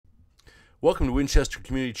Welcome to Winchester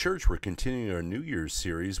Community Church. We're continuing our New Year's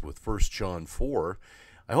series with 1 John 4.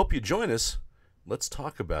 I hope you join us. Let's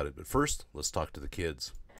talk about it. But first, let's talk to the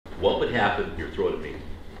kids. What would happen? Here, throw it at me.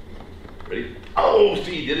 Ready? Oh,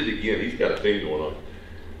 see, he did it again. He's got a thing going on.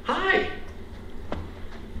 Hi.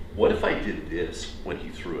 What if I did this when he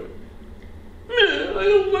threw it? Man, I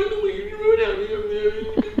don't like the way you threw it out.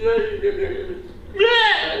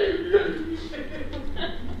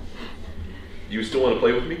 You still want to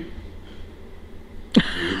play with me?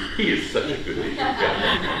 He is such a good neighbor.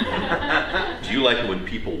 Do you like it when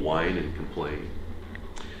people whine and complain?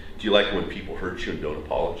 Do you like it when people hurt you and don't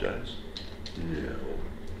apologize? No.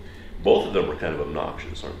 Both of them are kind of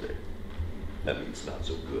obnoxious, aren't they? That means not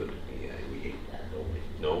so good. Yeah, we hate that, don't we?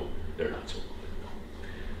 No, they're not so good. No.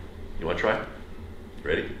 You want to try?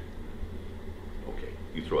 Ready? Okay,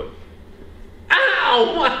 you throw it.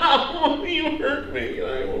 Ow! Wow! You hurt me.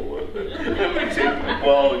 I don't want to. I'm going to take the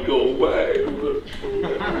ball and go away.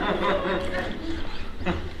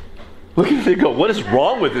 Look at they go. What is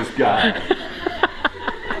wrong with this guy?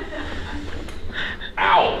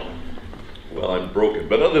 Ow! Well, I'm broken.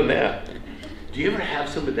 But other than that, do you ever have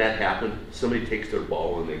something that happen? Somebody takes their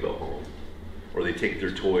ball and they go home. Or they take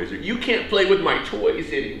their toys. Or, you can't play with my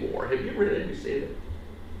toys anymore. Have you ever heard anybody say that?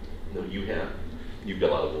 No, you have. You've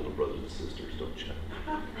got a lot of older brothers and sisters, don't you?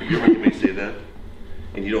 Have you ever heard anybody say that?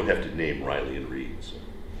 And you don't have to name Riley and Reed. So.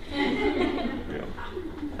 Yeah.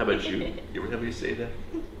 How about you? You ever have anybody say that?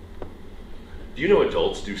 Do you know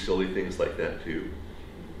adults do silly things like that too?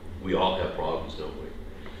 We all have problems, don't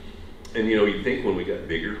we? And you know, you think when we got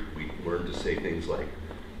bigger, we learned to say things like,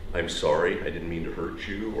 I'm sorry, I didn't mean to hurt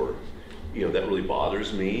you, or, you know, that really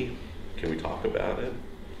bothers me. Can we talk about it?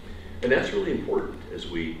 And that's really important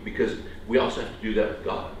because we also have to do that with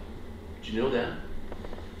God. Did you know that?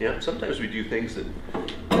 Yeah, sometimes we do things that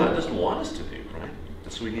God doesn't want us to do, right?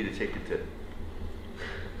 And so we need to take it to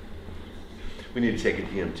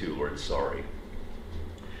Him too, Lord, sorry.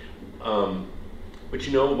 But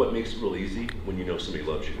you know what makes it real easy? When you know somebody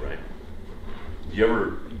loves you, right? Do you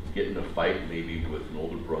ever get in a fight maybe with an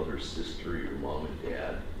older brother or sister, your mom and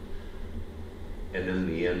dad, and then in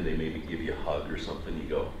the end they maybe give you a hug or something, you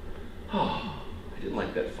go, oh, I didn't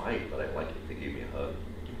like that fight, but I like it. They gave me a hug.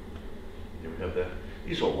 You ever have that?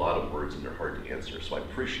 These are a lot of words and they're hard to answer, so I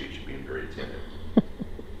appreciate you being very attentive.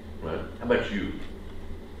 Right? How about you?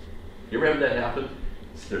 You ever have that happen?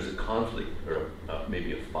 There's a conflict, or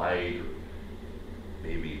maybe a fight, or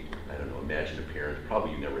maybe, I don't know, imagine a parent.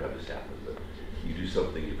 Probably you never have this happen, but you do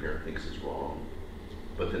something your parent thinks is wrong,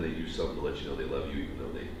 but then they do something to let you know they love you even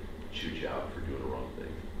though they chewed you out for doing the wrong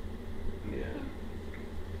thing.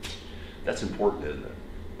 Yeah. That's important, isn't it?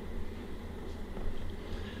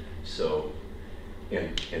 So,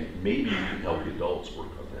 and maybe you can help the adults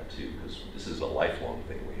work on that too, because this is a lifelong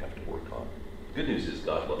thing we have to work on. The good news is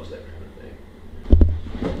God loves that kind of thing.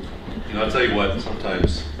 You know, I'll tell you what,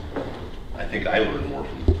 sometimes I think I learn more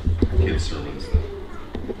from kids' sermons than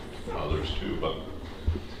others too, but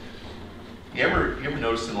you ever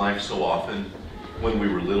notice in life so often, when we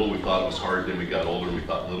were little we thought it was hard, then we got older and we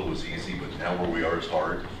thought little was easy, but now where we are is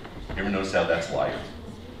hard? You ever notice how that's life?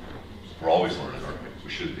 We're always learning, aren't we? We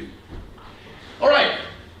should be. All right,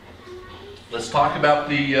 let's talk about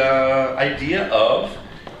the idea of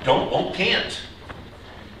don't, won't, can't.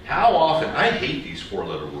 How often, I hate these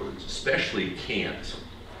four-letter words, especially can't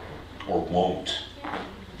or won't.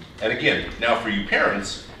 And again, now for you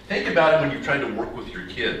parents, think about it when you're trying to work with your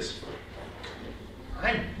kids.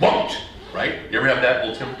 I won't, right? You ever have that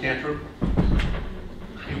little temper tantrum?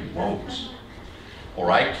 I won't. Or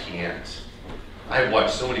I can't. I've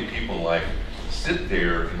watched so many people in life sit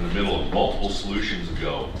there in the middle of multiple solutions and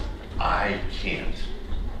go, I can't.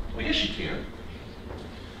 Well, yes, you can.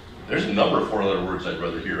 There's a number of four-letter words I'd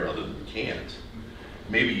rather hear other than can't.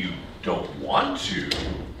 Maybe you don't want to.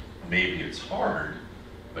 Maybe it's hard,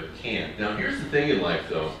 but can't. Now, here's the thing in life,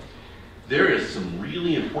 though. There is some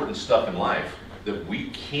really important stuff in life that we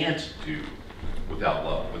can't do without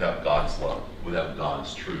love, without God's love, without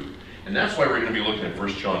God's truth. And that's why we're going to be looking at 1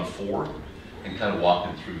 John 4 and kind of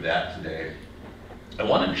walking through that today. I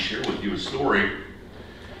wanted to share with you a story,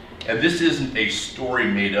 and this isn't a story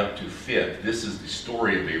made up to fit. This is the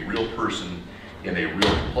story of a real person in a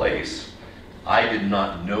real place. I did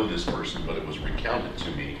not know this person, but it was recounted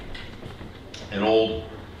to me. An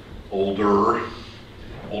older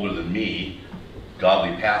than me,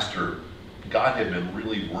 godly pastor, God had been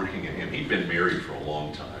really working in him. He'd been married for a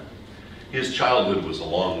long time. His childhood was a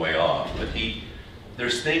long way off, but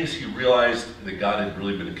there's things he realized that God had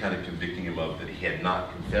really been kind of convicting him of that he had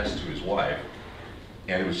not confessed to his wife.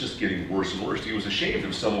 And it was just getting worse and worse. He was ashamed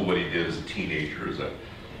of some of what he did as a teenager, as a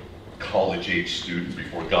college-age student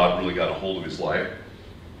before God really got a hold of his life.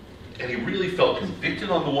 And he really felt convicted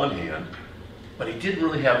on the one hand, but he didn't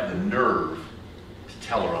really have the nerve to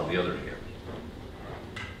tell her on the other hand.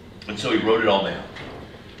 And so he wrote it all down.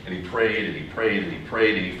 And he prayed and he prayed and he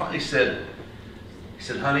prayed, and he finally said,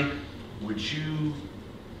 honey, would you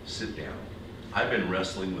sit down? I've been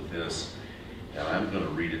wrestling with this, and I'm going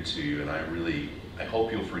to read it to you, and I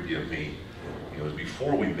hope you'll forgive me. It was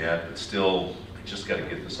before we met, but still, I just got to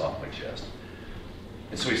get this off my chest.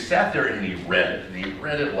 And so he sat there and he read it, and he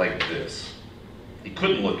read it like this. He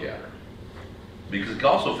couldn't look at her, because he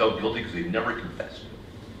also felt guilty because he'd never confessed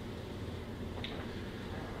it.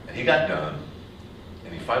 And he got done,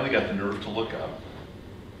 and he finally got the nerve to look up,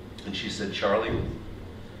 and she said, Charlie,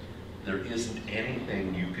 there isn't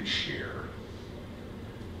anything you could share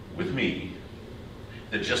with me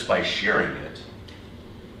that just by sharing it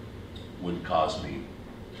would cause me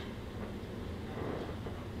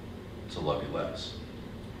to love you less.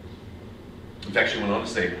 In fact, she went on to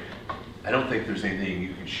say, I don't think there's anything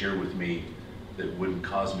you can share with me that wouldn't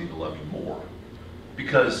cause me to love you more.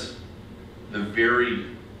 Because the very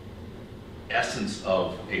essence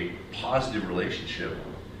of a positive relationship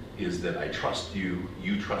is that I trust you,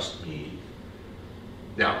 you trust me.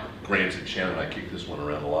 Now, granted, Shannon and I kick this one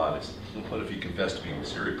around a lot. It's, what if you confess to being a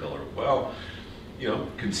serial killer? Well,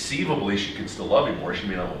 conceivably she could still love you more. She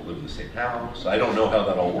may not want to live in the same house. I don't know how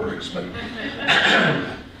that all works,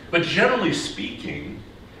 but generally speaking,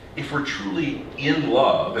 if we're truly in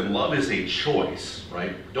love, and love is a choice,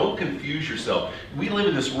 right? Don't confuse yourself. We live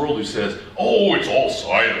in this world who says, oh, it's all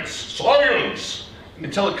science,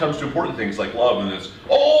 until it comes to important things like love, and it's,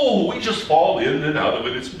 oh, we just fall in and out of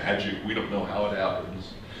it, it's magic, we don't know how it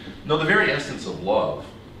happens. No, the very essence of love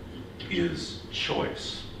is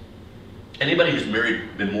choice. Anybody who's been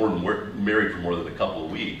married for more than a couple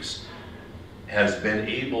of weeks has been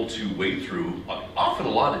able to wade through often a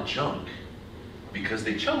lot of junk because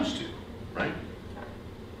they chose to, right?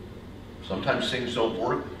 Sometimes things don't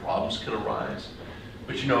work, problems can arise.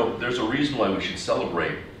 But there's a reason why we should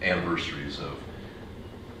celebrate anniversaries of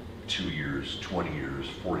 2 years, 20 years,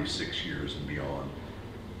 46 years and beyond,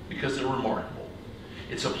 because they're remarkable.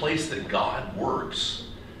 It's a place that God works,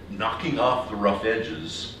 knocking off the rough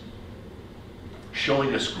edges,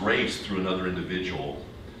 showing us grace through another individual,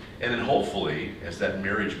 and then hopefully, as that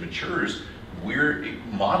marriage matures, we're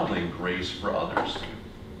modeling grace for others too.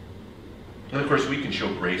 And of course, we can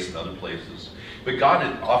show grace in other places, but God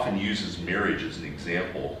often uses marriage as an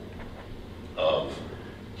example of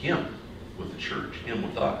Him with the church, Him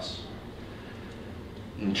with us.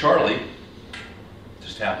 And Charlie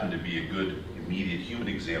just happened to be a good immediate human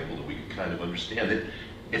example that we could kind of understand it.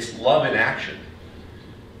 It's love in action.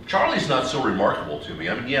 Charlie's not so remarkable to me.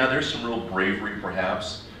 I mean, yeah, there's some real bravery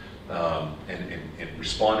perhaps, and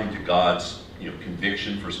responding to God's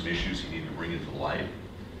conviction for some issues he needed to bring into life.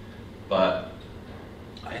 But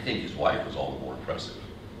I think his wife was all the more impressive.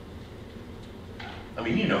 I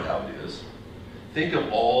mean, you know how it is. Think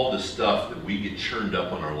of all the stuff that we get churned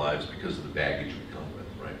up on our lives because of the baggage we come with,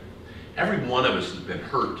 right? Every one of us has been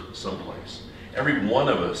hurt someplace. Every one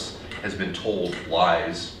of us has been told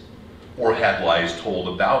lies or had lies told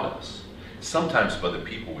about us, sometimes by the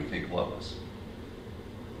people we think love us.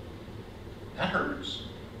 That hurts.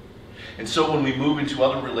 And so when we move into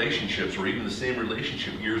other relationships, or even the same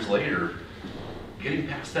relationship years later, getting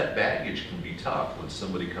past that baggage can be tough when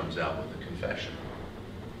somebody comes out with a confession.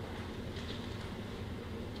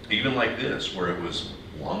 Even like this, where it was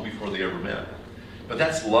long before they ever met. But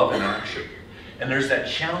that's love in action. And there's that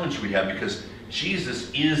challenge we have because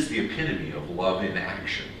Jesus is the epitome of love in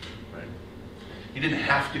action. Right? He didn't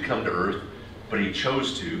have to come to earth, but he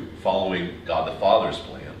chose to, following God the Father's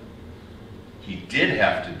plan. He did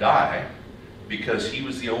have to die because he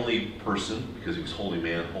was the only person, because he was holy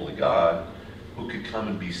man, holy God, who could come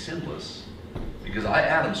and be sinless. Because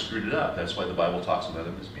Adam screwed it up. That's why the Bible talks about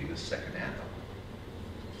him as being the second Adam.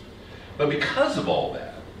 But because of all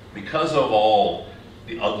that, because of all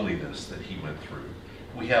the ugliness that he went through,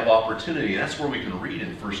 we have opportunity. And that's where we can read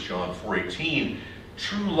in 1 John 4:18,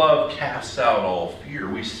 true love casts out all fear.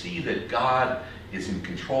 We see that God is in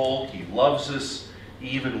control. He loves us,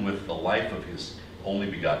 even with the life of his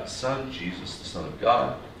only begotten Son, Jesus, the Son of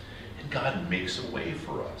God. And God makes a way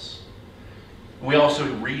for us. We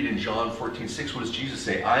also read in John 14:6, what does Jesus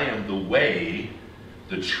say? I am the way,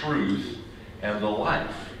 the truth, and the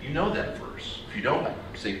life. You know that verse. If you don't,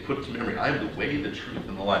 say, put it to memory. I am the way, the truth,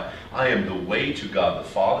 and the life. I am the way to God the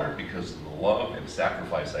Father because of the love and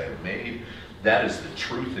sacrifice I have made. That is the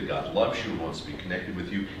truth, that God loves you and wants to be connected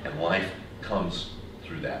with you, and life comes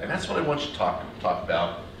through that. And that's what I want you to talk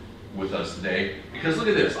about with us today. Because look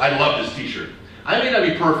at this. I love this t-shirt. I may not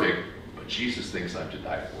be perfect, but Jesus thinks I'm to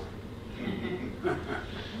die for.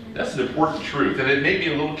 That's an important truth. And it may be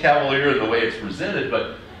a little cavalier in the way it's presented,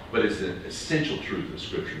 but it's an essential truth of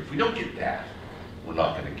Scripture. If we don't get that, we're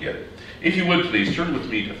not going to get it. If you would please turn with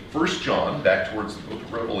me to 1 John, back towards the book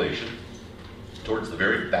of Revelation, towards the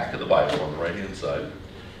very back of the Bible on the right-hand side.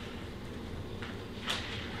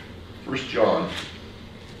 1 John,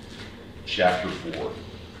 chapter 4.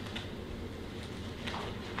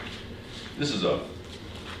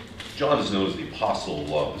 John is known as the Apostle of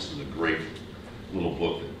Love. This is a great little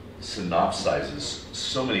book that synopsizes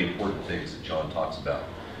so many important things that John talks about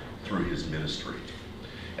through his ministry.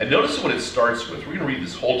 And notice what it starts with. We're going to read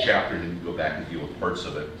this whole chapter and then go back and deal with parts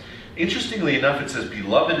of it. Interestingly enough, it says,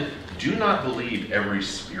 "Beloved, do not believe every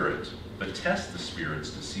spirit, but test the spirits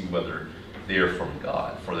to see whether they are from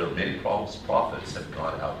God. For there are many false prophets have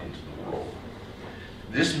gone out into the world."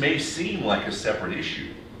 This may seem like a separate issue,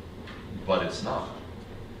 but it's not.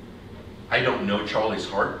 I don't know Charlie's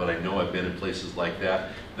heart, but I know I've been in places like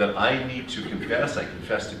that I need to confess. I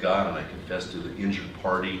confess to God, and I confess to the injured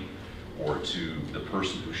party or to the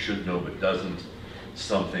person who should know but doesn't,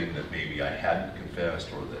 something that maybe I hadn't confessed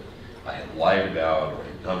or that I had lied about or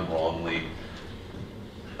had done wrongly.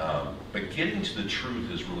 But getting to the truth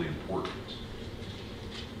is really important.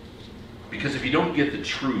 Because if you don't get the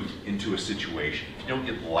truth into a situation, if you don't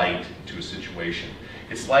get light into a situation,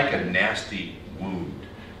 it's like a nasty wound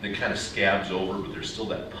that kind of scabs over, but there's still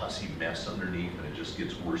that pussy mess underneath, and it just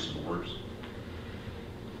gets worse and worse.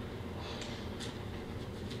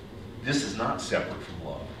 This is not separate from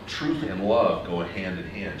love. Truth and love go hand in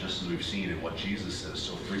hand, just as we've seen in what Jesus says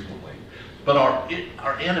so frequently. But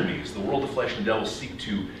our enemies, the world, the flesh, and the devil, seek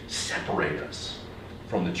to separate us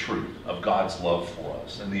from the truth of God's love for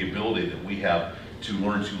us and the ability that we have to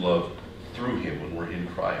learn to love through him when we're in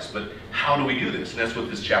Christ. But how do we do this? And that's what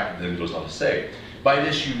this chapter then goes on to say. "By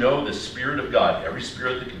this you know the Spirit of God. Every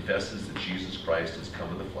spirit that confesses that Jesus Christ has come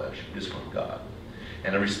in the flesh is from God.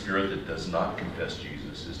 And every spirit that does not confess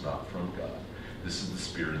Jesus is not from God. This is the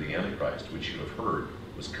spirit of the Antichrist, which you have heard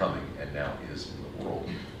was coming and now is in the world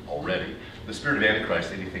already." The spirit of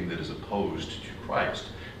Antichrist, anything that is opposed to Christ.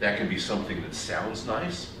 That can be something that sounds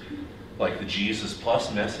nice, like the Jesus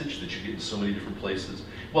plus message that you get in so many different places.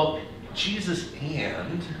 Well, Jesus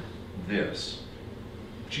and this.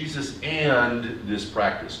 Jesus and this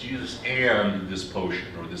practice. Jesus and this potion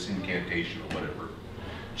or this incantation or whatever.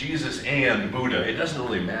 Jesus and Buddha. It doesn't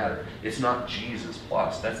really matter. It's not Jesus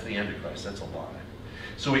plus. That's the Antichrist. That's a lie.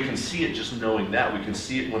 So we can see it just knowing that. We can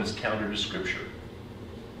see it when it's counter to Scripture.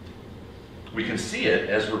 We can see it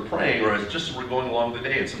as we're praying or as we're going along the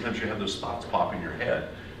day, and sometimes you have those thoughts pop in your head.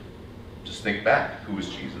 Just think back. Who is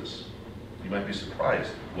Jesus? You might be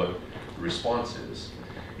surprised what the response is.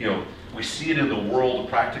 You know, we see it in the world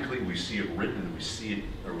practically. We see it written. We see it,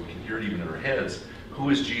 or we can hear it even in our heads. Who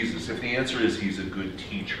is Jesus? If the answer is he's a good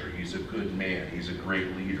teacher, he's a good man, he's a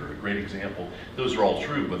great leader, a great example, those are all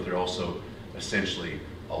true, but they're also essentially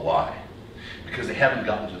a lie. Because they haven't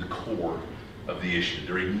gotten to the core of the issue.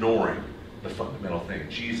 They're ignoring the fundamental thing.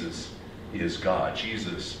 Jesus is God.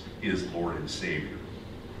 Jesus is Lord and Savior.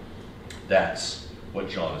 That's what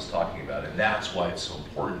John is talking about, and that's why it's so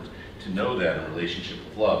important to know that in relationship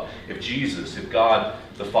with love. If God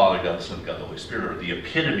the Father, God the Son, God the Holy Spirit are the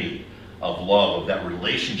epitome of love, of that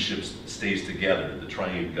relationship stays together, the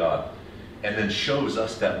triune God, and then shows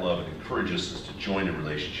us that love and encourages us to join in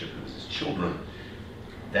relationship with his children,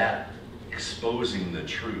 that exposing the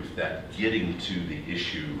truth, that getting to the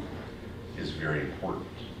issue is very important.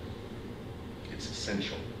 It's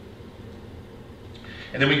essential.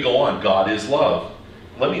 And then we go on. God is love.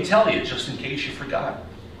 Let me tell you, just in case you forgot.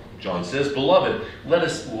 John says, "Beloved, let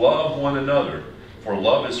us love one another, for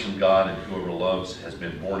love is from God, and whoever loves has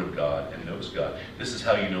been born of God and knows God." This is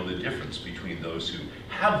how you know the difference between those who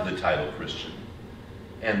have the title Christian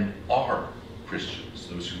and are Christians,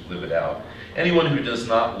 those who live it out. "Anyone who does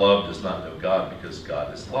not love does not know God, because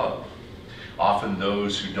God is love." Often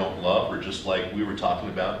those who don't love are just like we were talking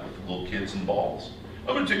about with the little kids and balls.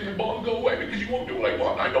 "I'm going to take the ball and go away because you won't do what I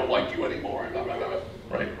want. I don't like you anymore." Blah, blah, blah.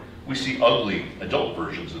 Right? We see ugly adult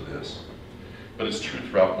versions of this, but it's true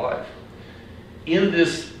throughout life. In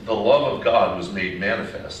this, the love of God was made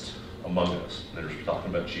manifest among us. And we're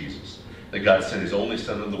talking about Jesus. That God sent his only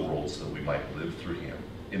Son into the world so that we might live through him.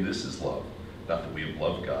 And this is love. Not that we have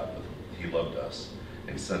loved God, but he loved us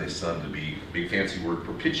and sent his Son to be, big fancy word,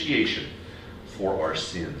 propitiation for our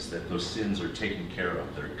sins. That those sins are taken care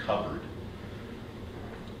of. They're covered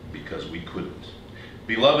because we couldn't.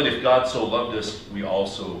 "Beloved, if God so loved us, we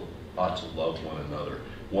also ought to love one another."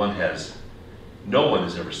 One has No one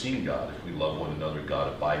has ever seen God. If we love one another,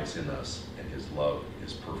 God abides in us, and his love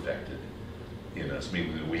is perfected in us.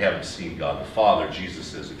 Meaning we haven't seen God the Father. Jesus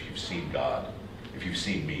says, if you've seen God, if you've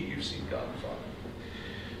seen me, you've seen God the Father.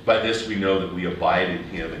 By this we know that we abide in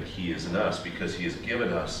him and he is in us, because he has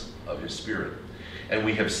given us of his Spirit. And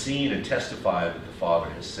we have seen and testified that the Father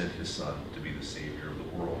has sent his Son to be the Savior of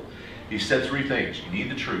the world. He said three things. You need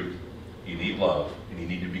the truth, you need love, and you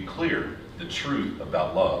need to be clear. The truth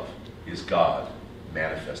about love is God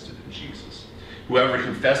manifested in Jesus. Whoever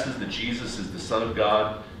confesses that Jesus is the Son of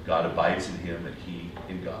God, God abides in him and he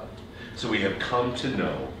in God. So we have come to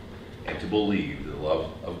know and to believe the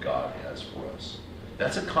love of God has for us.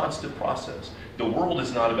 That's a constant process. The world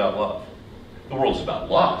is not about love. The world is about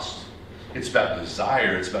lust. It's about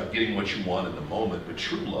desire. It's about getting what you want in the moment. But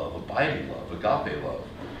true love, abiding love, agape love,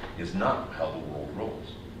 is not how the world rolls.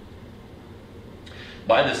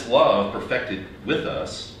 By this love perfected with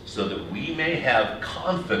us, so that we may have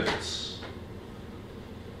confidence.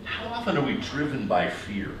 How often are we driven by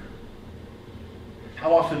fear?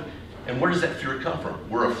 How often, and where does that fear come from?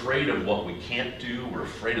 We're afraid of what we can't do. We're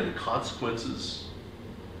afraid of the consequences,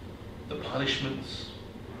 the punishments.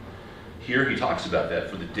 Here he talks about that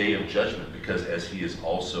for the day of judgment, because as he is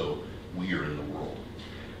also, we are in the world.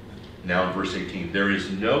 Now in verse 18, there is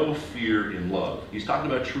no fear in love. He's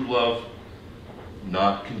talking about true love,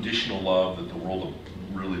 not conditional love that the world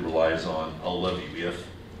really relies on. I'll love you if.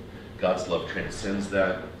 God's love transcends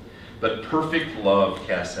that. But perfect love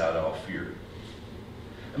casts out all fear.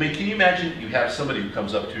 I mean, can you imagine you have somebody who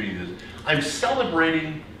comes up to you and says, I'm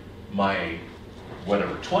celebrating my,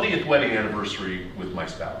 20th wedding anniversary with my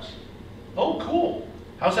spouse. Oh, cool.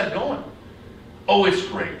 How's that going? Oh, it's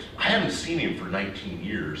great. I haven't seen him for 19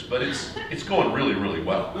 years, but it's going really, really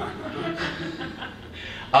well.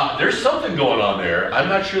 There's something going on there. I'm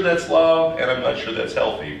not sure that's love, and I'm not sure that's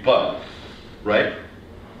healthy, but, right?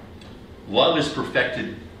 Love is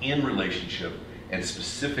perfected in relationship, and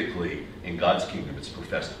specifically in God's kingdom, it's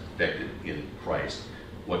perfected in Christ.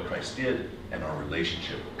 What Christ did and our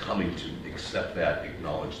relationship, coming to accept that,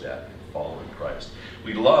 acknowledge that, and follow in Christ.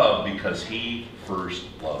 We love because he first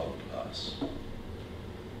loved us.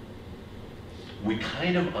 We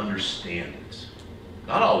kind of understand it.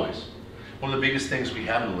 Not always. One of the biggest things we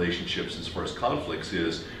have in relationships as far as conflicts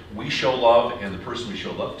is we show love and the person we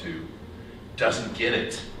show love to doesn't get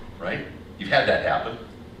it, right? You've had that happen.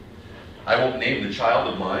 I won't name the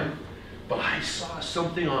child of mine, but I saw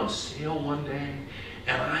something on sale one day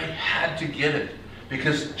and I had to get it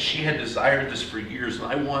because she had desired this for years and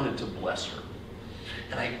I wanted to bless her.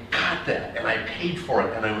 And I got that and I paid for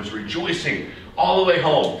it and I was rejoicing all the way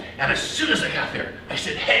home. And as soon as I got there, I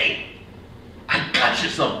said, hey, I got you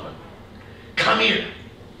something. Come here.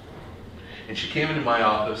 And she came into my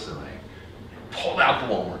office and I pulled out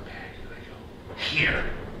the Walmart bag and I go, here,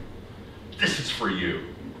 this is for you.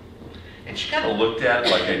 And she kind of looked at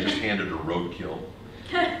it like I just handed her roadkill.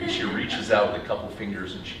 And she reaches out with a couple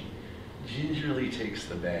fingers and she gingerly takes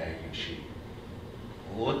the bag and she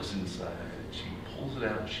looks inside and she pulls it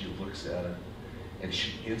out and she looks at it and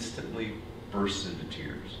she instantly bursts into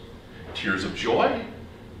tears. Tears of joy?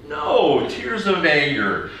 No, tears of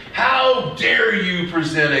anger. How dare you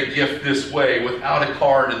present a gift this way without a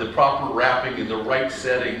card and the proper wrapping and the right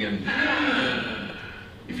setting? And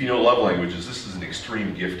if you know love languages, this is an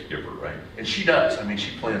extreme gift giver, right? And she does. I mean,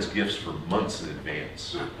 she plans gifts for months in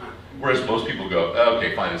advance. Whereas most people go, oh,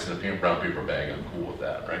 okay, fine, it's in a brown paper bag, I'm cool with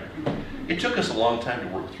that, right? It took us a long time to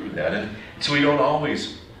work through that. And so we don't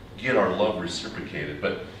always get our love reciprocated.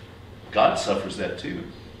 But God suffers that too,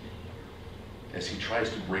 as he tries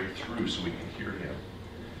to break through so we can hear him.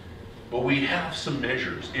 But we have some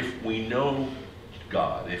measures. If we know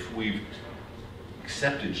God, if we've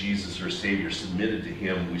accepted Jesus our Savior, submitted to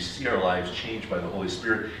him, we see our lives changed by the Holy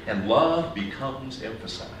Spirit, and love becomes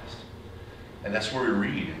emphasized. And that's where we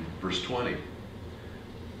read in verse 20.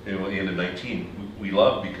 And at the end of 19, we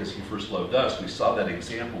love because he first loved us. We saw that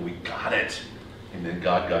example, we got it, and then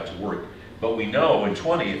God got to work. But we know in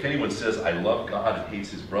 20, if anyone says, I love God and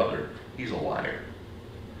hates his brother, he's a liar.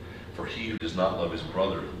 For he who does not love his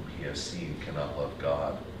brother whom he has seen cannot love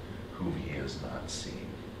God whom he has not seen.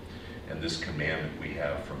 And this commandment we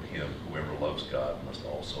have from him, whoever loves God must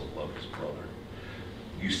also love his brother.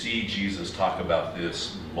 You see Jesus talk about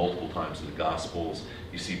this multiple times in the Gospels.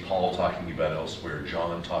 You see Paul talking about it elsewhere.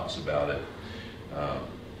 John talks about it.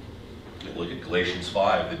 Look at Galatians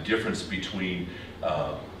 5, the difference between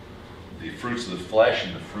the fruits of the flesh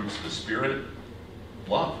and the fruits of the Spirit.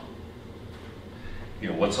 Love. You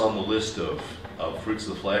know, what's on the list of fruits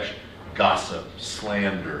of the flesh? Gossip,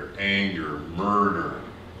 slander, anger, murder.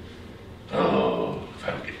 Oh, if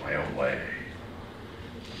I don't get my own way.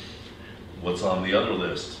 What's on the other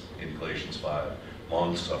list in Galatians 5?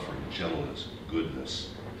 Long-suffering, gentleness,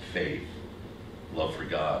 goodness, faith, love for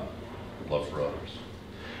God, love for others.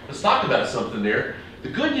 Let's talk about something there. The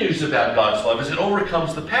good news about God's love is it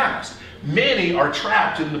overcomes the past. Many are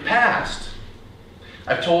trapped in the past.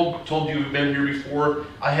 I've told you who've been here before,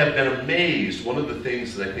 I have been amazed. One of the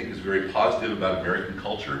things that I think is very positive about American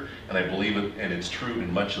culture, and I believe it, and it's true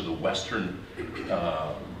in much of the Western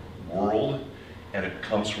world, and it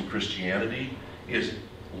comes from Christianity, is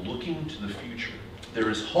looking to the future. There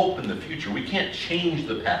is hope in the future. We can't change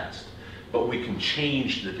the past, but we can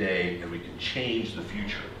change the day and we can change the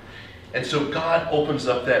future. And so God opens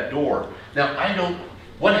up that door. Now,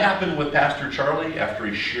 what happened with Pastor Charlie after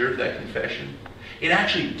he shared that confession? It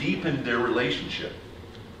actually deepened their relationship.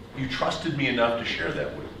 You trusted me enough to share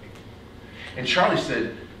that with me. And Charlie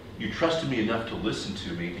said, you trusted me enough to listen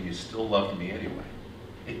to me and you still loved me anyway.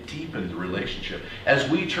 It deepened the relationship. As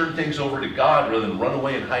we turn things over to God rather than run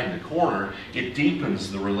away and hide in the corner, it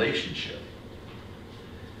deepens the relationship.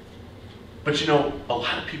 But you know, a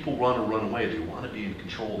lot of people want to run away. They want to be in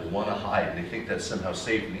control. They want to hide, and they think that's somehow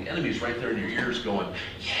safe. And the enemy's right there in your ears going,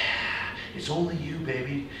 yeah, it's only you,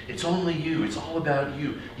 baby. It's only you. It's all about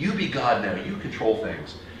you. You be God now. You control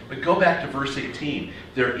things. But go back to verse 18.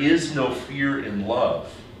 There is no fear in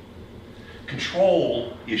love.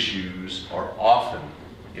 Control issues are often,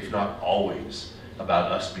 if not always,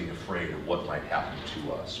 about us being afraid of what might happen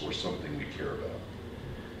to us or something we care about.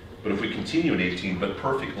 But if we continue in 18, but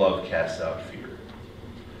perfect love casts out fear.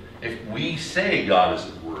 If we say God is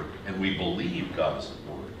at work and we believe God is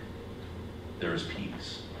at work, there is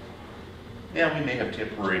peace. Yeah, we may have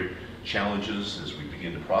temporary challenges as we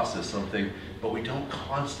begin to process something, but we don't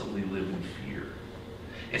constantly live in fear.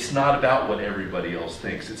 It's not about what everybody else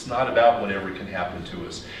thinks. It's not about whatever can happen to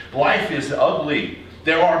us. Life is ugly.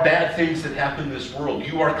 There are bad things that happen in this world.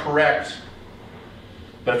 You are correct.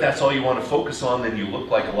 But if that's all you want to focus on, then you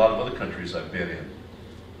look like a lot of other countries I've been in.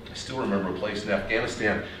 I still remember a place in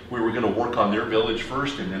Afghanistan. We were going to work on their village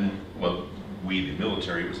first, and then, well, we, the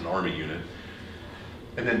military, it was an army unit.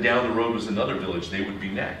 And then down the road was another village. They would be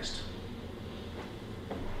next.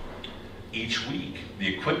 Each week, the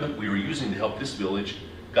equipment we were using to help this village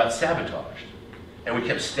got sabotaged. And we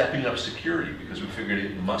kept stepping up security because we figured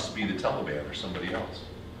it must be the Taliban or somebody else.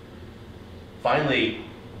 Finally,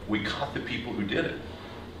 we caught the people who did it.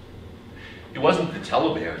 It wasn't the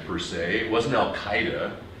Taliban per se, it wasn't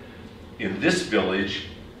Al-Qaeda. In this village,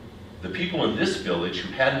 the people in this village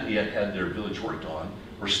who hadn't yet had their village worked on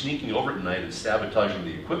were sneaking over at night and sabotaging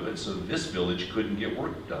the equipment so that this village couldn't get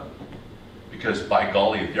work done. Because by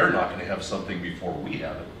golly, they're not going to have something before we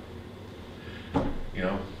have it. You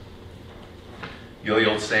know the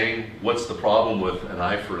old saying, what's the problem with an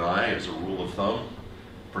eye for an eye as a rule of thumb?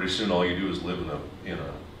 Pretty soon all you do is live in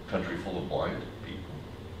a country full of blind people.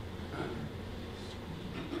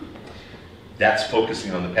 That's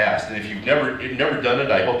focusing on the past. And if you've never done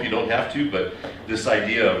it, I hope you don't have to, but this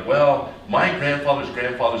idea of, well, my grandfather's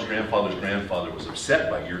grandfather's grandfather's grandfather was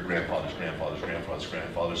upset by your grandfather's grandfather's grandfather's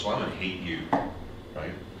grandfather, so I'm going to hate you,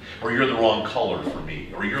 right? Or you're the wrong color for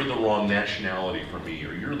me, or you're the wrong nationality for me,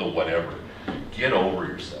 or you're the whatever. Get over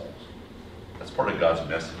yourselves. That's part of God's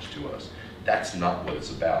message to us. That's not what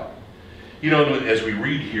it's about. You know, as we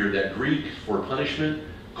read here, that Greek for punishment,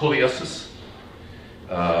 koliosis,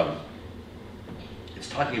 it's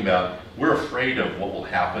talking about we're afraid of what will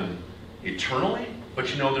happen eternally, but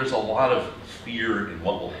you know, there's a lot of fear in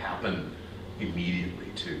what will happen immediately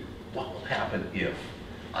too. What will happen if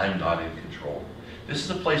I'm not in control? This is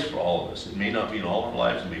a place for all of us. It may not be in all of our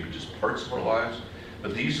lives, it may be just parts of our lives,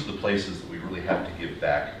 but these are the places that we really have to give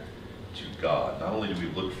back to God. Not only do we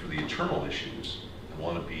look for the eternal issues and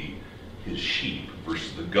want to be his sheep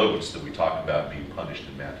versus the goats that we talk about being punished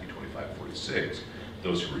in Matthew 25:46,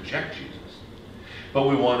 those who reject Jesus, but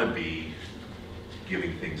we want to be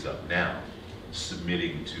giving things up now,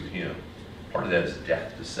 submitting to him. Part of that is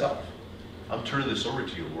death to self. I'm turning this over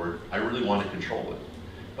to you, Lord. I really want to control it.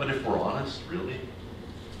 But if we're honest, really,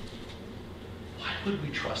 why would we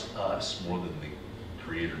trust us more than the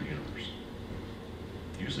creator of the universe?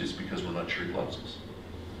 Usually it's because we're not sure he loves us.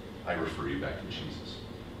 I refer you back to Jesus.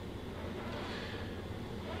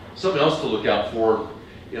 Something else to look out for,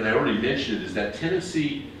 and I already mentioned it, is that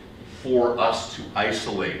tendency for us to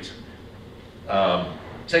isolate.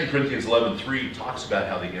 2 Corinthians 11:3 talks about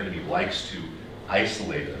how the enemy likes to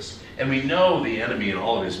isolate us. And we know the enemy and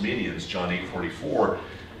all of his minions, John 8:44,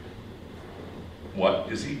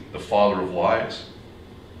 what is he? The father of lies.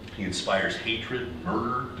 He inspires hatred,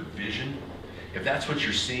 murder, division. If that's what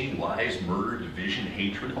you're seeing, lies, murder, division,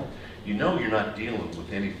 hatred, you know you're not dealing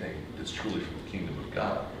with anything that's truly from the kingdom of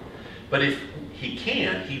God. But if he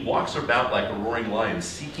can, he walks about like a roaring lion,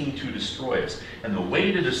 seeking to destroy us. And the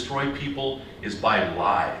way to destroy people is by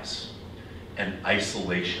lies and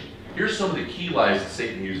isolation. Here's some of the key lies that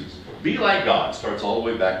Satan uses. Be like God starts all the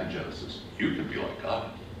way back in Genesis. You can be like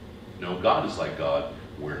God. No, God is like God.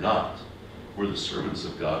 We're not. We're the servants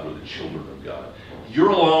of God. We're the children of God. You're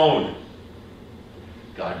alone.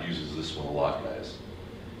 God uses this one a lot, guys.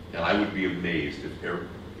 And I would be amazed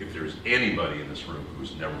if there's anybody in this room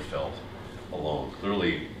who's never felt alone.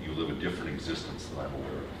 Clearly, you live a different existence than I'm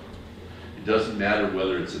aware of. It doesn't matter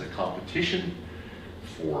whether it's in a competition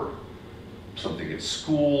for something at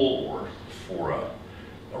school or for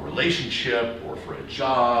a relationship or for a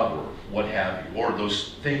job or what have you, or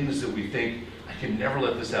those things that we think, I can never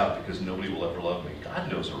let this out because nobody will ever love me.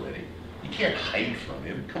 God knows already. You can't hide from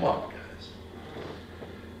him. Come on, guys.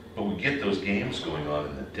 But we get those games going on,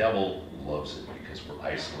 and the devil loves it because we're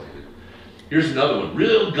isolated. Here's another one.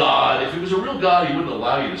 Real God. If he was a real God, he wouldn't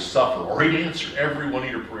allow you to suffer, or he'd answer every one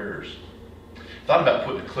of your prayers. Thought about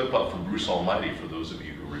putting a clip up from Bruce Almighty for those of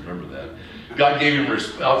you who remember that. God gave him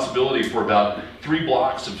responsibility for about 3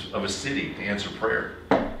 blocks of a city to answer prayer.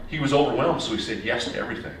 He was overwhelmed, so he said yes to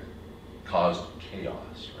everything. Caused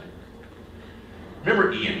chaos, right?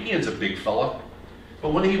 Remember Ian? Ian's a big fella.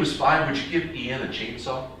 But when he was 5, would you give Ian a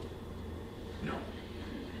chainsaw? No.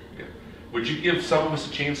 Okay. Would you give some of us a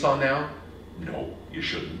chainsaw now? No, you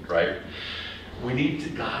shouldn't, right? We need to,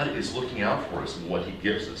 God is looking out for us in what he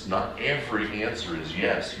gives us. Not every answer is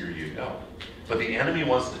yes, here you go. But the enemy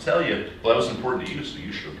wants to tell you, well, that was important to you, so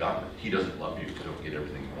you should have gotten it. He doesn't love you if you don't get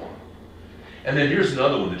everything you want. And then here's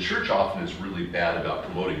another one. The church often is really bad about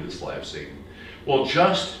promoting this lie of Satan. Well,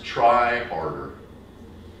 just try harder.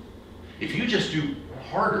 If you just do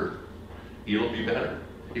harder, it'll be better.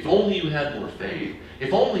 If only you had more faith.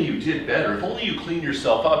 If only you did better. If only you clean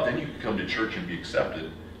yourself up, then you could come to church and be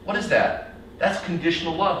accepted. What is that? That's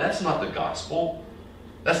conditional love. That's not the gospel.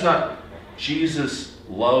 That's not Jesus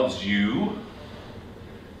loves you.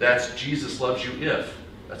 That's Jesus loves you if.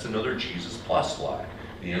 That's another Jesus plus lie.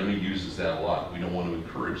 The enemy uses that a lot. We don't want to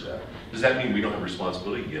encourage that. Does that mean we don't have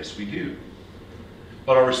responsibility? Yes, we do.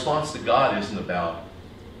 But our response to God isn't about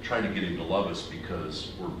trying to get him to love us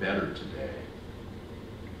because we're better today.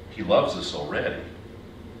 He loves us already.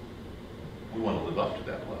 We want to live up to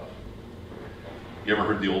that love. You ever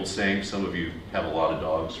heard the old saying? Some of you have a lot of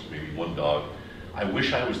dogs, maybe one dog. I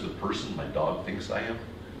wish I was the person my dog thinks I am.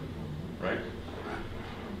 Right?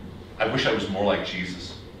 I wish I was more like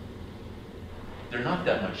Jesus. They're not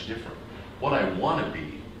that much different. What I want to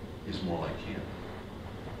be is more like him.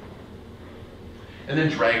 And then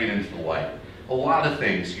drag it into the light. A lot of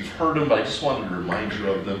things, you've heard them, but I just wanted to remind you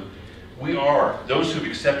of them. We are, those who've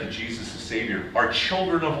accepted Jesus as Savior, are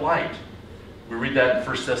children of light. We read that in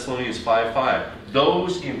 1 Thessalonians 5:5.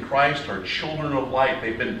 Those in Christ are children of light.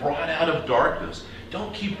 They've been brought out of darkness.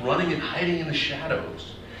 Don't keep running and hiding in the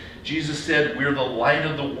shadows. Jesus said, we're the light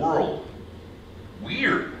of the world.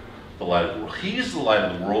 We're the light of the world. He's the light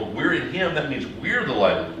of the world. We're in him. That means we're the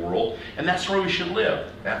light of the world. And that's where we should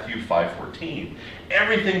live. Matthew 5:14.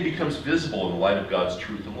 Everything becomes visible in the light of God's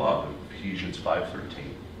truth and love. Ephesians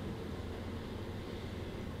 5:13.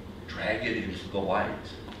 Drag it into the light.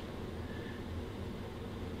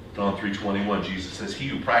 John 3:21, Jesus says, he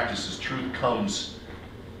who practices truth comes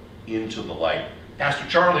into the light. Pastor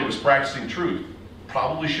Charlie was practicing truth.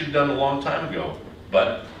 Probably should have done it a long time ago.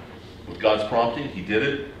 But with God's prompting, he did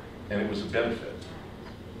it, and it was a benefit.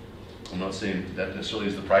 I'm not saying that necessarily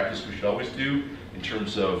is the practice we should always do in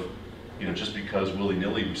terms of, just because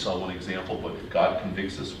willy-nilly we saw one example, but if God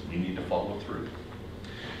convicts us, we need to follow through.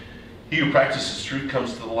 He who practices truth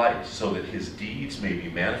comes to the light so that his deeds may be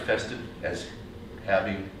manifested as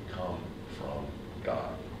having come from God.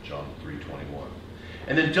 John 3:21.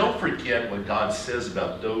 And then don't forget what God says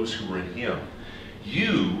about those who are in him.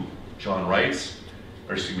 You, Peter writes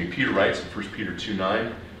in 1 Peter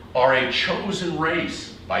 2:9, are a chosen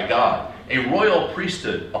race by God, a royal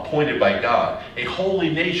priesthood appointed by God, a holy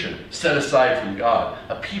nation set aside from God,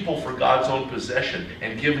 a people for God's own possession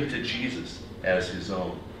and given to Jesus as his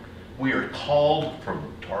own. We are called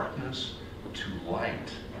from darkness to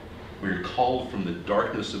light. We are called from the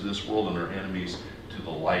darkness of this world and our enemies to the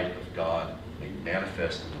light of God, made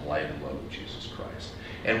manifest in the light and love of Jesus Christ.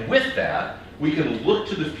 And with that, we can look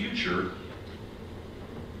to the future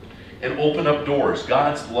and open up doors.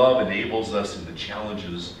 God's love enables us in the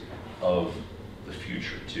challenges of the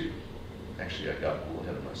future too. Actually, I got a little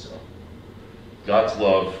ahead of myself. God's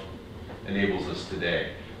love enables us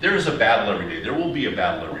today. There is a battle every day. There will be a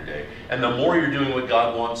battle every day. And the more you're doing what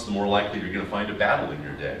God wants, the more likely you're going to find a battle in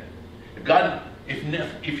your day.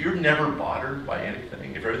 if you're never bothered by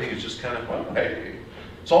anything, if everything is just kind of, well, hey,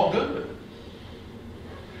 it's all good,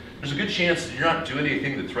 there's a good chance that you're not doing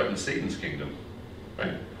anything that threatens Satan's kingdom,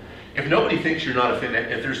 right? If nobody thinks you're not a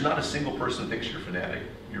fanatic, if there's not a single person that thinks you're a fanatic,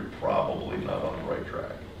 you're probably not on the right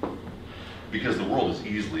track. Because the world is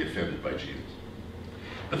easily offended by Jesus.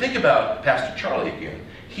 But think about Pastor Charlie again.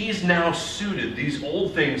 He's now suited these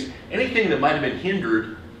old things, anything that might have been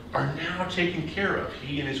hindered, are now taken care of.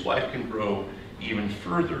 He and his wife can grow even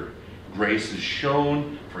further. Grace is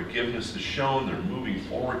shown, forgiveness is shown, they're moving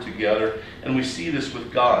forward together. And we see this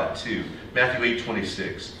with God too. Matthew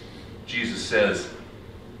 8:26, Jesus says,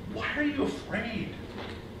 why are you afraid,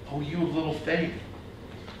 oh you of little faith?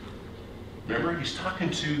 Remember, he's talking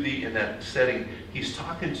to in that setting, he's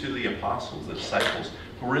talking to the apostles, the disciples,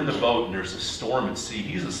 who are in the boat and there's a storm at sea.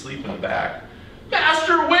 He's asleep in the back.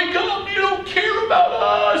 Master, wake up! You don't care about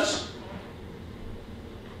us!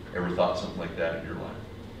 Ever thought something like that in your life?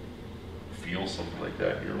 Feel something like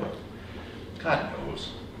that in your life? God knows.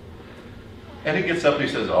 And he gets up and he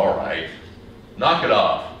says, all right, knock it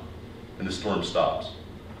off. And the storm stops.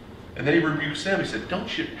 And then he rebukes them. He said,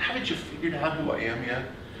 haven't you figured out who I am yet?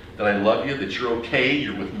 That I love you, that you're okay,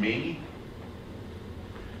 you're with me?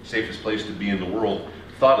 Safest place to be in the world,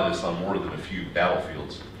 thought of this on more than a few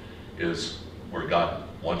battlefields, is where God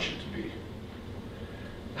wants you to be.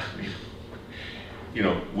 I mean, you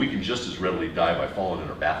know, we can just as readily die by falling in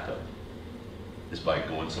our bathtub as by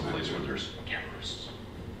going someplace where there's terrorists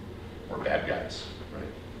or bad guys, right?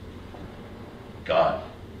 God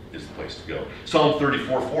is the place to go. Psalm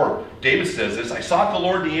 34:4, David says this, I sought the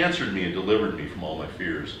Lord and he answered me and delivered me from all my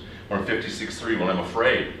fears. Or in 56:3, when I'm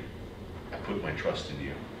afraid, I put my trust in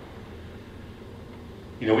you.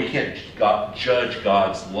 You know, we can't judge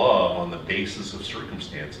God's love on the basis of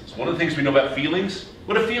circumstances. One of the things we know about feelings,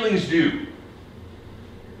 what do feelings do?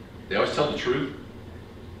 They always tell the truth?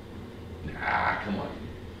 Nah, come on.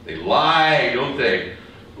 They lie, don't they?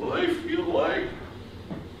 Well, I feel like.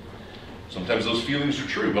 Sometimes those feelings are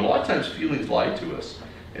true, but a lot of times feelings lie to us.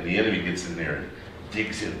 And the enemy gets in there and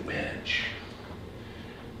digs in a wedge.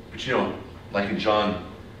 But you know, like in John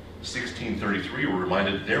 16:33, we're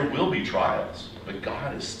reminded there will be trials, but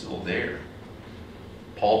God is still there.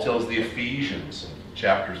 Paul tells the Ephesians in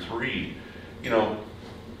chapter 3, you know,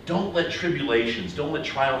 don't let tribulations, don't let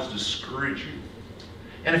trials discourage you.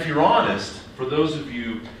 And if you're honest, for those of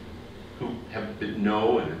you who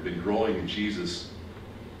know and have been growing in Jesus,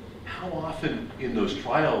 how often in those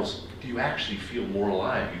trials do you actually feel more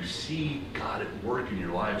alive? You see God at work in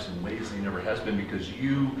your lives in ways that he never has been because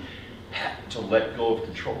you had to let go of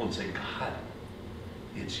control and say, God,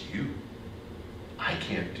 it's you. I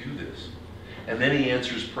can't do this. And then he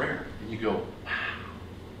answers prayer. And you go, wow,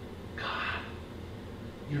 God,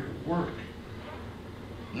 you're at work.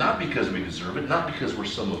 Not because we deserve it, not because we're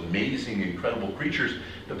some amazing, incredible creatures,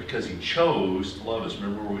 but because he chose to love us.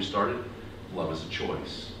 Remember where we started? Love is a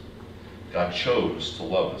choice. God chose to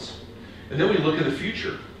love us. And then we look at the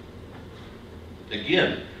future.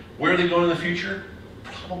 Again, where are they going in the future?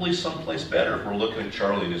 Probably someplace better if we're looking at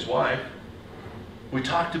Charlie and his wife. We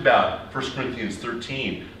talked about 1 Corinthians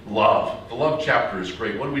 13, love. The love chapter is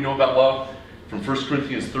great. What do we know about love? From 1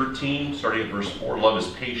 Corinthians 13, starting at verse 4, love is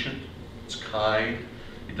patient, it's kind,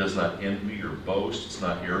 it does not envy or boast, it's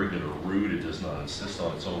not arrogant or rude, it does not insist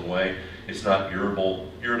on its own way, it's not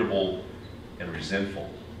irritable and resentful.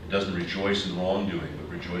 It doesn't rejoice in wrongdoing, but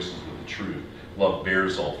rejoices with the truth. Love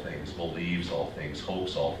bears all things, believes all things,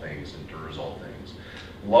 hopes all things, endures all things.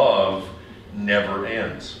 Love never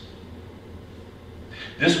ends.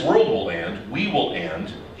 This world will end, we will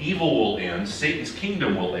end, evil will end, Satan's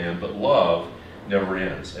kingdom will end, but love never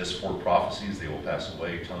ends. As for prophecies, they will pass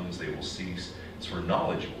away, tongues, they will cease. As for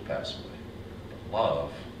knowledge, it will pass away. But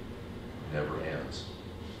love never ends.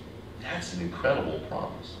 That's an incredible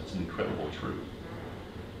promise. That's an incredible truth.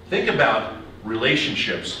 Think about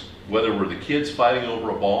relationships, whether we're the kids fighting over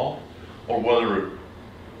a ball, or whether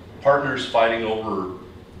partners fighting over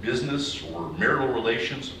business or marital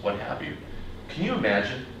relations, what have you. Can you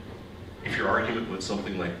imagine if your argument went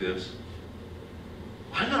something like this?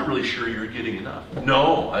 I'm not really sure you're getting enough.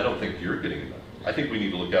 No, I don't think you're getting enough. I think we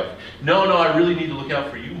need to look out. No, I really need to look out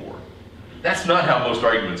for you more. That's not how most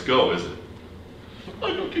arguments go, is it?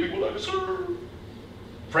 I'm not getting what I deserve.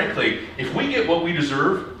 Frankly, if we get what we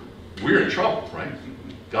deserve, we're in trouble, right?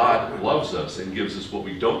 God loves us and gives us what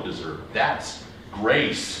we don't deserve. That's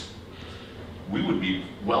grace. We would be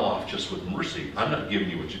well off just with mercy. I'm not giving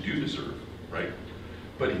you what you do deserve, right?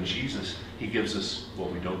 But in Jesus, he gives us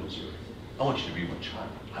what we don't deserve. I want you to be my child.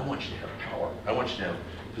 I want you to have power. I want you to have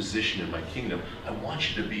position in my kingdom. I want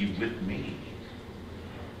you to be with me.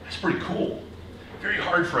 That's pretty cool. Very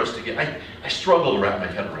hard for us to get. I struggle to wrap my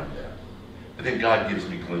head around that. But then God gives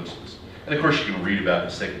me glimpses. And of course you can read about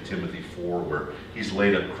in 2 Timothy 4 where he's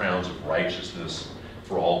laid up crowns of righteousness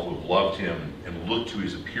for all who have loved him and looked to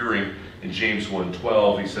his appearing. In James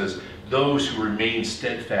 1:12 he says, those who remain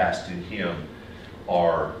steadfast in him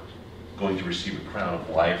are going to receive a crown of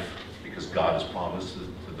life because God has promised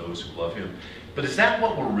to those who love him. But is that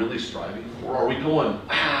what we're really striving for? Are we going,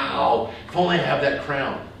 wow, if only I have that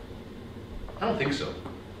crown? I don't think so.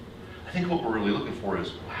 I think what we're really looking for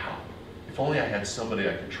is, wow, if only I had somebody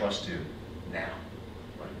I could trust in now.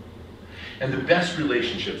 Right? And the best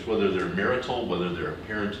relationships, whether they're marital, whether they're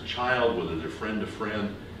parent to child, whether they're friend to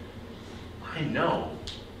friend, I know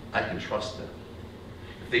I can trust them.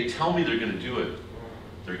 If they tell me they're going to do it,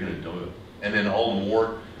 they're going to do it. And then all the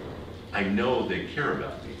more, I know they care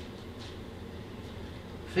about me.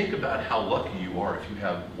 Think about how lucky you are if you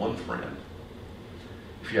have one friend,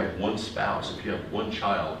 if you have one spouse, if you have one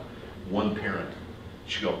child, one parent.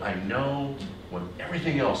 You go, I know when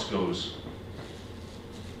everything else goes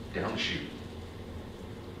down the chute,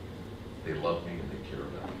 they love me and they care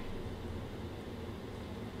about me.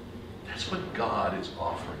 That's what God is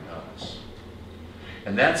offering us.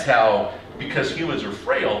 And that's how, because humans are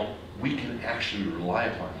frail, we can actually rely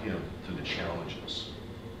upon him through the challenges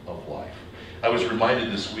of life. I was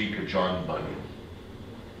reminded this week of John Bunyan.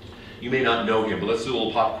 You may not know him, but let's do a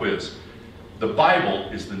little pop quiz. The Bible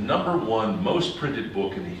is the #1 most printed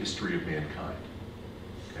book in the history of mankind.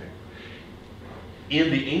 Okay?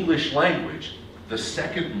 In the English language, the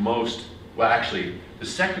second most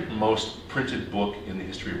printed book in the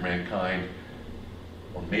history of mankind,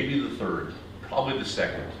 or maybe the third, probably the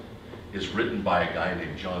second, is written by a guy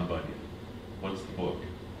named John Bunyan. What's the book?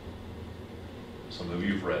 Some of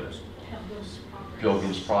you have read it.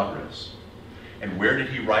 Pilgrim's Progress. And where did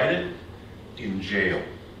he write it? In jail.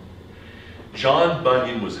 John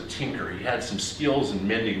Bunyan was a tinker. He had some skills in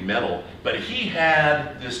mending metal, but he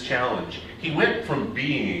had this challenge. He went from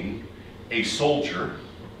being a soldier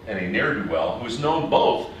and a ne'er-do-well who was known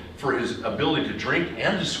both for his ability to drink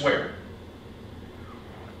and to swear,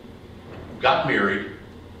 got married,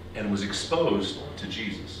 and was exposed to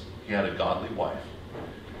Jesus. He had a godly wife.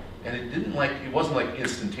 And it wasn't like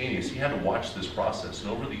instantaneous. He had to watch this process.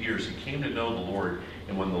 And over the years, he came to know the Lord.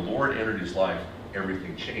 And when the Lord entered his life,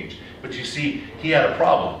 everything changed. But you see, he had a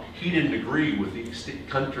problem. He didn't agree with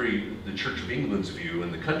the Church of England's view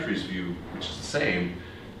and the country's view, which is the same.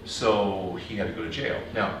 So he had to go to jail.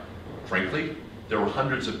 Now, frankly, there were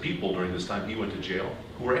hundreds of people during this time he went to jail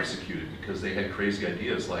who were executed because they had crazy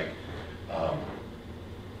ideas like,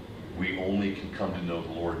 we only can come to know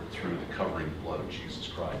the Lord through the covering blood of Jesus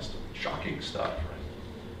Christ. Shocking stuff,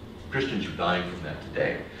 right? Christians are dying from that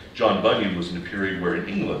today. John Bunyan was in a period where in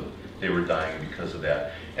England they were dying because of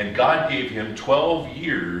that. And God gave him 12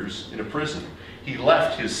 years in a prison. He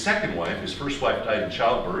left his second wife. His first wife died in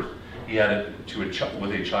childbirth. He had it with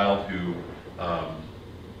a child who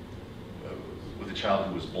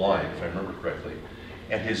was blind, if I remember correctly.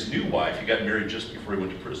 And his new wife, he got married just before he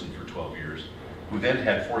went to prison for 12 years, who then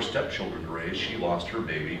had 4 stepchildren to raise. She lost her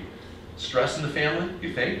baby. Stress in the family,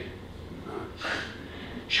 you think?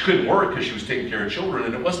 She couldn't work because she was taking care of children,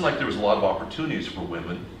 and it wasn't like there was a lot of opportunities for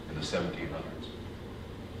women in the 1700s.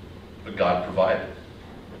 But God provided.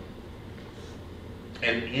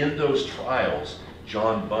 And in those trials,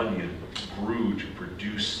 John Bunyan grew to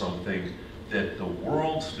produce something that the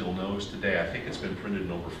world still knows today. I think it's been printed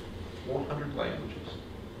in over 400 languages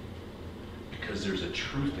because there's a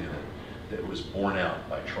truth in it that was born out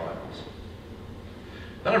by trials.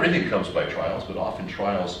 Not everything comes by trials, but often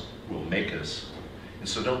trials will make us. And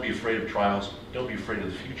so don't be afraid of trials. Don't be afraid of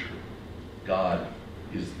the future. God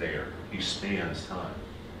is there. He spans time.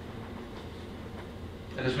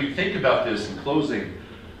 And as we think about this in closing,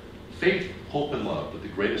 faith, hope, and love, but the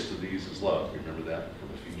greatest of these is love. Remember that from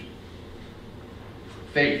Ephesians.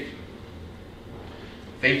 Faith.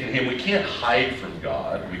 Faith in him. We can't hide from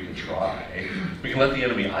God. We can try. We can let the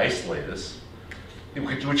enemy isolate us,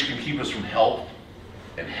 which can keep us from help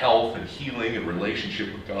and health and healing and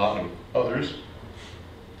relationship with God and with others.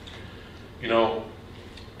 You know,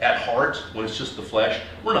 at heart, when it's just the flesh,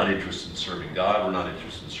 we're not interested in serving God. We're not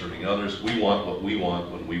interested in serving others. We want what we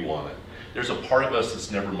want when we want it. There's a part of us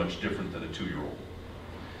that's never much different than a 2-year-old.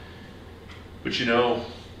 But you know,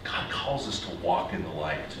 God calls us to walk in the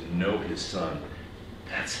light, to know his Son.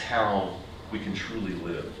 That's how we can truly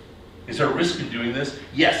live. Is there a risk in doing this?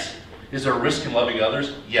 Yes. Is there a risk in loving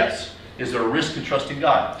others? Yes. Is there a risk in trusting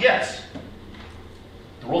God? Yes.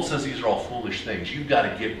 The world says these are all foolish things. You've got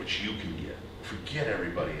to get what you can get. Forget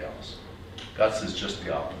everybody else. God says just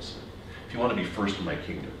the opposite. If you want to be first in my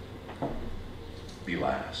kingdom, be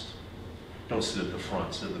last. Don't sit at the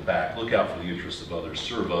front, sit at the back. Look out for the interests of others,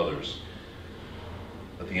 serve others.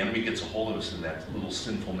 But the enemy gets a hold of us in that little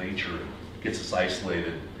sinful nature, gets us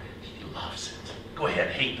isolated. He loves it. Go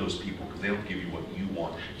ahead, hate those people because they don't give you what you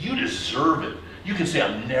want. You deserve it. You can say,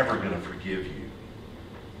 I'm never going to forgive you.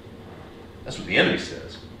 That's what the enemy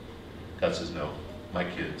says. God says, no, my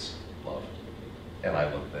kids love, and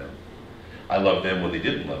I love them. I love them when they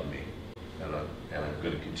didn't love me, and I'm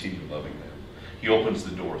going to continue loving them. He opens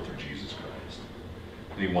the door through Jesus Christ.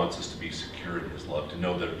 And he wants us to be secure in his love, to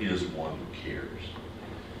know there is one who cares.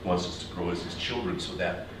 He wants us to grow as his children so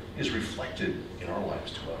that is reflected in our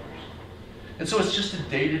lives to others. And so it's just a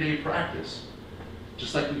day-to-day practice.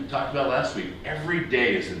 Just like we talked about last week, every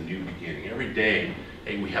day is a new beginning. Every day,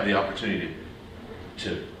 we have the opportunity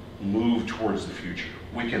to move towards the future.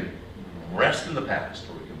 We can rest in the past,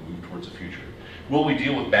 or we can move towards the future. Will we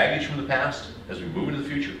deal with baggage from the past as we move into the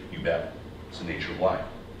future? You bet. It's the nature of life.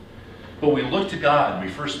 But we look to God, and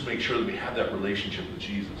we first make sure that we have that relationship with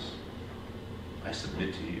Jesus. I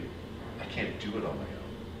submit to you. I can't do it on my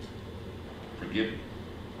own. Forgive me.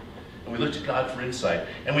 And we look to God for insight.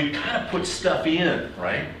 And we kind of put stuff in,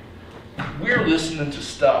 right? We're listening to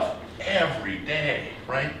stuff every day,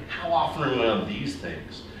 right? How often are we on these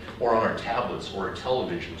things? Or on our tablets, or our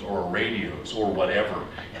televisions, or our radios, or whatever.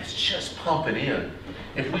 And it's just pumping in.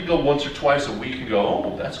 If we go once or twice a week and go,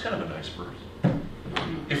 oh, that's kind of a nice verse.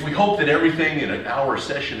 If we hope that everything in an hour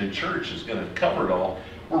session in church is going to cover it all,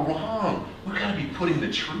 we're wrong. We've got to be putting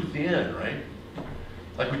the truth in, right?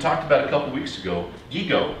 Like we talked about a couple weeks ago,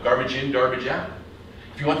 ego, garbage in, garbage out.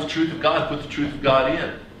 If you want the truth of God, put the truth of God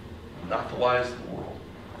in, not the lies of the world.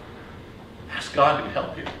 Ask God to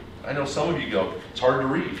help you. I know some of you go, it's hard to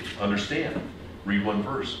read, understand. Read one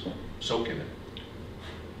verse, soak in it.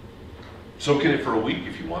 Soak in it for a week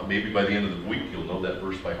if you want. Maybe by the end of the week you'll know that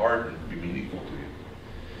verse by heart and it'll be meaningful to you.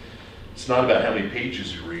 It's not about how many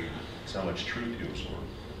pages you read, it's how much truth you absorb.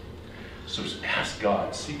 So ask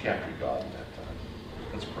God, seek after God in that time.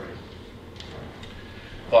 Let's pray.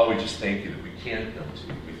 Father, we just thank you that we can come to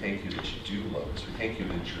you. We thank you that you do love us. We thank you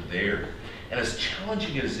that you're there. And as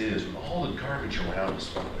challenging as it is, with all the garbage around us,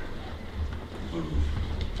 Father, move.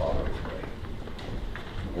 Father, I pray.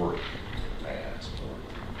 Work, I ask, Lord.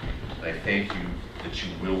 And I thank you that you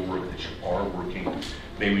will work, that you are working.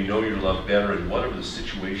 May we know your love better in whatever the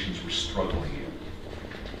situations we're struggling in.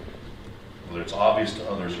 Whether it's obvious to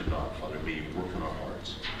others or not, Father, may you work in our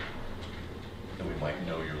hearts. That we might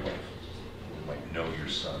know your love. We might know your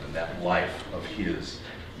Son. And that life of his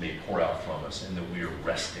may pour out from us. And that we are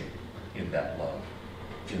resting in that love,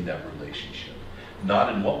 in that relationship.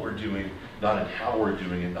 Not in what we're doing, not in how we're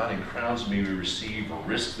doing it, not in crowns may we receive or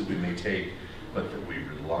risks that we may take, but that we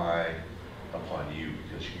rely upon you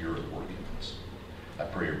because you're at work in us. I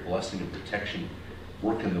pray your blessing and protection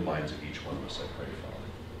work in the minds of each one of us, I pray, Father.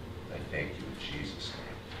 I thank you in Jesus'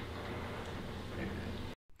 name. Amen.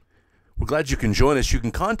 We're glad you can join us. You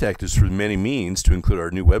can contact us through many means, to include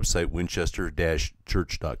our new website,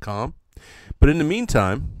 winchester-church.com. But in the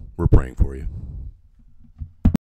meantime, we're praying for you.